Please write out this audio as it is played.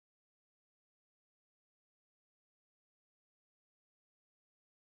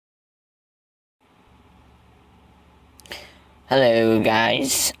Hello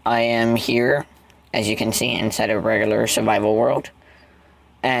guys, I am here, as you can see, inside a regular survival world,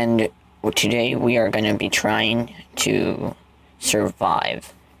 and today we are going to be trying to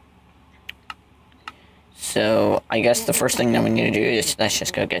survive. So, I guess the first thing that we need to do is, let's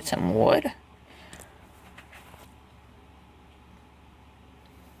just go get some wood.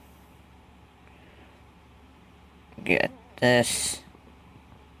 Get this.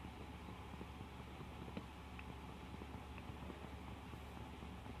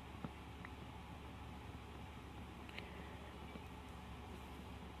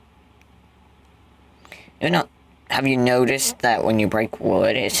 You know, have you noticed that when you break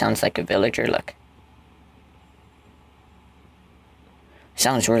wood, it sounds like a villager? Look.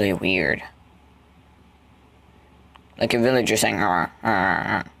 Sounds really weird. Like a villager saying, "Arr, arr,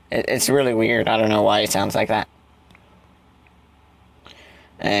 arr." It's really weird. I don't know why it sounds like that.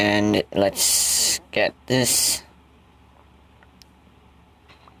 And let's get this.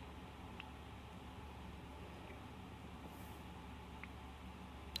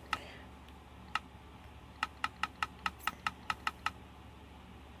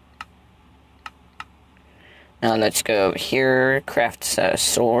 Now let's go over here, craft a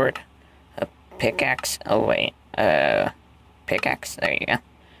sword, a pickaxe, oh wait, pickaxe, there you go.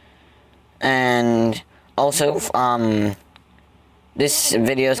 And also, this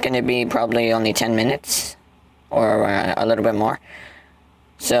video is going to be probably only 10 minutes, or a little bit more.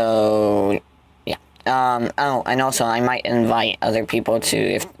 So, yeah. Oh, and also I might invite other people to,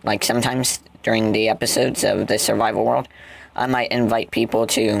 if, like, sometimes during the episodes of the survival world, I might invite people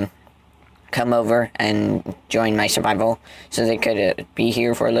to come over and join my survival, so they could be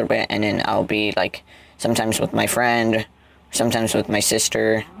here for a little bit, and then I'll be, like, sometimes with my friend, sometimes with my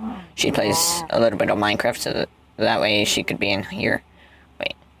sister. She plays a little bit of Minecraft, so that way she could be in here.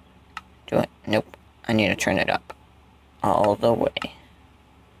 Wait. Do it? Nope. I need to turn it up all the way.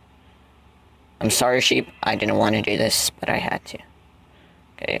 I'm sorry, sheep. I didn't want to do this, but I had to.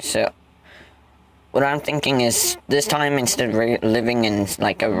 Okay, so what I'm thinking is, this time, instead of living in,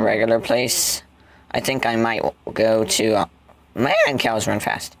 like, a regular place, I think I might go to, man, cows run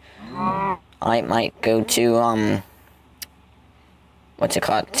fast. I might go to, what's it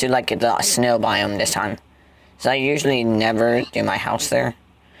called? To, like, the snow biome this time. So I usually never do my house there.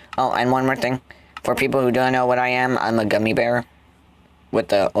 Oh, and one more thing. For people who don't know what I am, I'm a gummy bear. With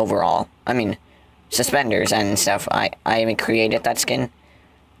the overall, suspenders and stuff. I created that skin.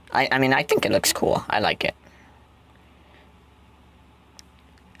 I mean, I think it looks cool. I like it.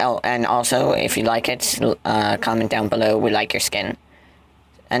 Oh, and also, if you like it, comment down below, we like your skin.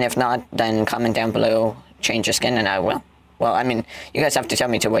 And if not, then comment down below, change your skin, and I will. Well, I mean, you guys have to tell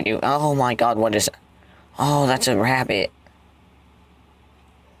me to what you... Oh my god, what is... Oh, that's a rabbit.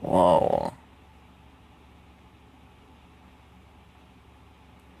 Whoa.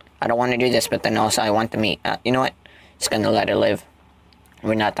 I don't want to do this, but then also I want the meat. You know what? Just gonna let it live.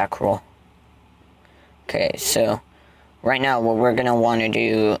 We're not that cruel. Okay, so right now what we're gonna want to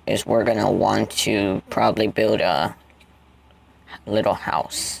do is we're gonna want to probably build a little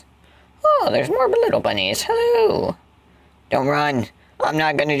house. Oh, there's more little bunnies. Hello. Don't run. I'm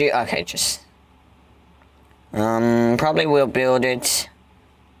not gonna do... Okay, just... probably we'll build it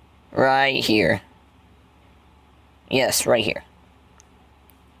right here. Yes, right here.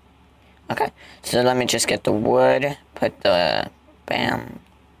 Okay, so let me just get the wood, put the... Bam.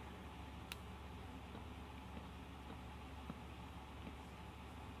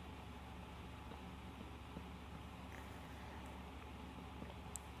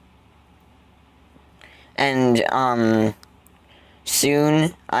 And,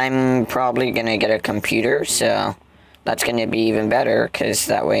 soon, I'm probably gonna get a computer, so that's gonna be even better, because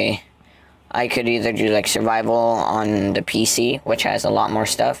that way I could either do, like, survival on the PC, which has a lot more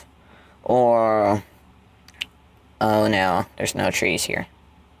stuff, or... Oh no, there's no trees here.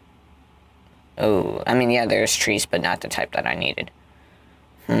 Oh, I mean, yeah, there's trees, but not the type that I needed.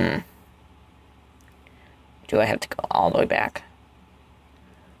 Do I have to go all the way back?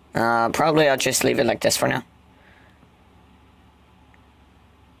 Probably I'll just leave it like this for now.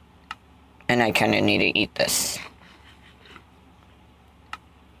 And I kind of need to eat this.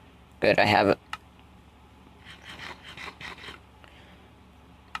 Good, I have it.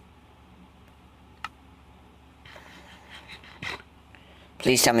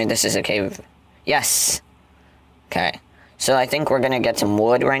 Please tell me this is a cave. Yes! Okay. So I think we're gonna get some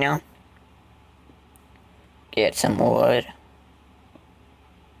wood right now. Get some wood.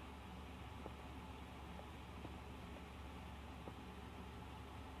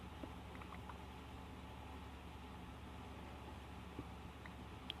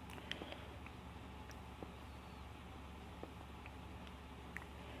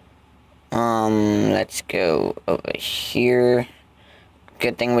 Let's go over here.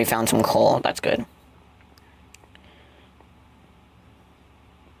 Good thing we found some coal. That's good.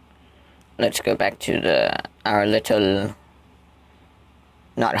 Let's go back to our little,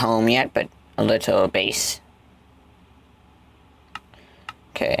 not home yet, but a little base.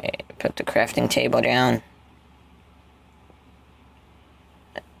 Okay, put the crafting table down.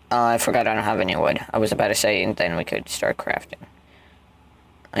 Oh, I forgot I don't have any wood. I was about to say, and then we could start crafting.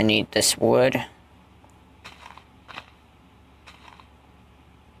 I need this wood.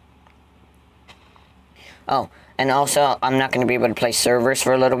 Oh, and also, I'm not going to be able to play servers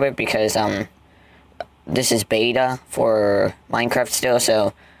for a little bit because, this is beta for Minecraft still,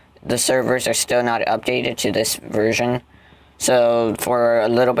 so the servers are still not updated to this version. So, for a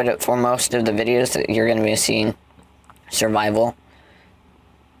little bit, for most of the videos that you're going to be seeing survival.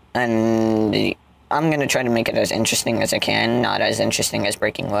 And I'm going to try to make it as interesting as I can, not as interesting as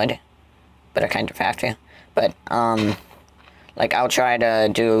breaking wood. But I kind of have to. But, like, I'll try to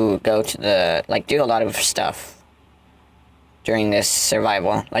do a lot of stuff during this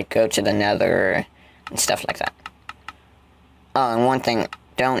survival. Like, go to the nether and stuff like that. Oh, and one thing,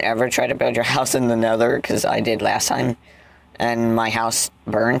 don't ever try to build your house in the nether, because I did last time. And my house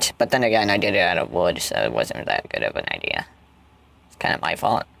burnt. But then again, I did it out of wood, so it wasn't that good of an idea. It's kind of my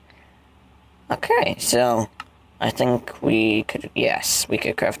fault. Okay, so I think we could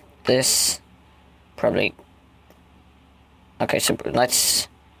craft this. Probably. Okay, so let's,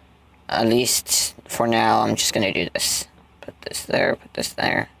 at least for now, I'm just gonna do this. Put this there, put this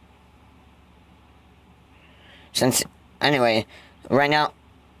there. Anyway, right now,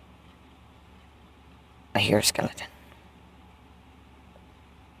 I hear a skeleton.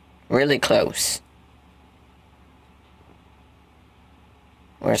 Really close.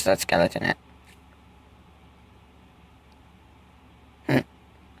 Where's that skeleton at?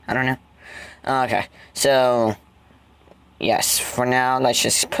 I don't know. Okay, so yes, for now, let's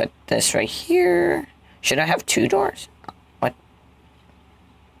just put this right here. Should I have 2 doors? What?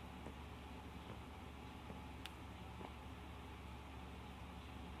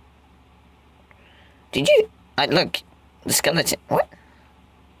 Did you? Look, the skeleton. What?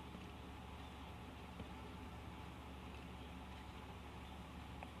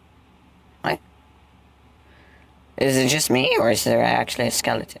 What? Is it just me, or is there actually a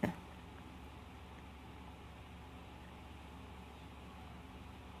skeleton?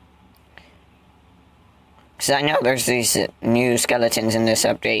 Because I know there's these new skeletons in this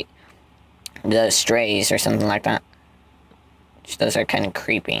update. The strays or something like that. Those are kind of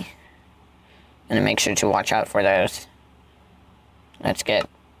creepy. And make sure to watch out for those. Let's get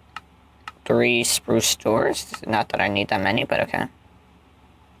 3 spruce doors. Not that I need that many, but okay.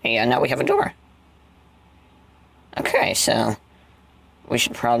 Yeah, now we have a door. Okay, so we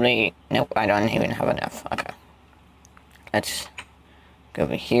should probably... Nope, I don't even have enough. Okay. Let's go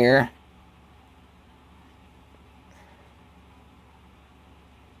over here.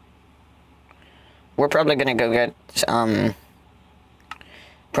 We're probably gonna go get,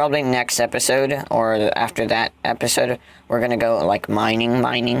 probably next episode, or after that episode, we're gonna go, like,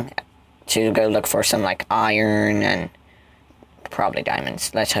 mining, to go look for some, like, iron and probably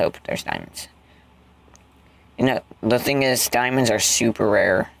diamonds. Let's hope there's diamonds. You know, the thing is, diamonds are super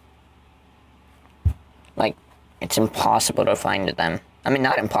rare. Like, it's impossible to find them. I mean,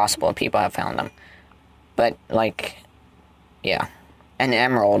 not impossible, people have found them. But, like, yeah. And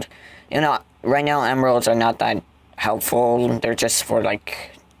emerald. You know, right now, emeralds are not that helpful. They're just for,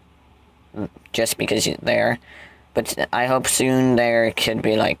 like, just because you're there. But I hope soon there could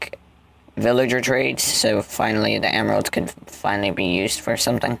be, like, villager trades, so finally the emeralds could finally be used for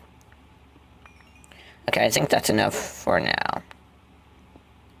something. Okay, I think that's enough for now.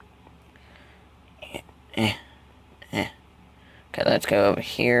 Okay, let's go over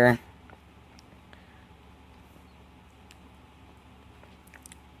here.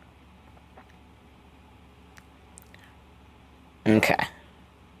 Okay.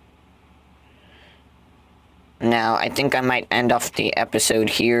 Now, I think I might end off the episode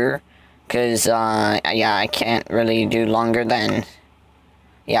here, because, yeah, I can't really do longer than...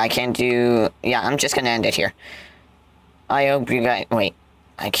 Yeah, I can't do... Yeah, I'm just gonna end it here. I hope you guys... Wait,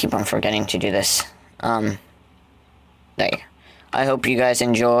 I keep on forgetting to do this. There. I hope you guys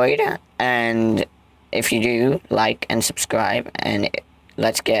enjoyed, and if you do, like and subscribe, and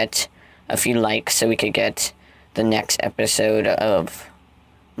let's get a few likes so we could get the next episode of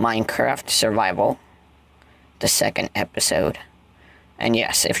Minecraft Survival, the 2nd episode. And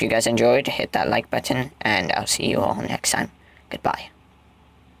yes, if you guys enjoyed, hit that like button, and I'll see you all next time. Goodbye.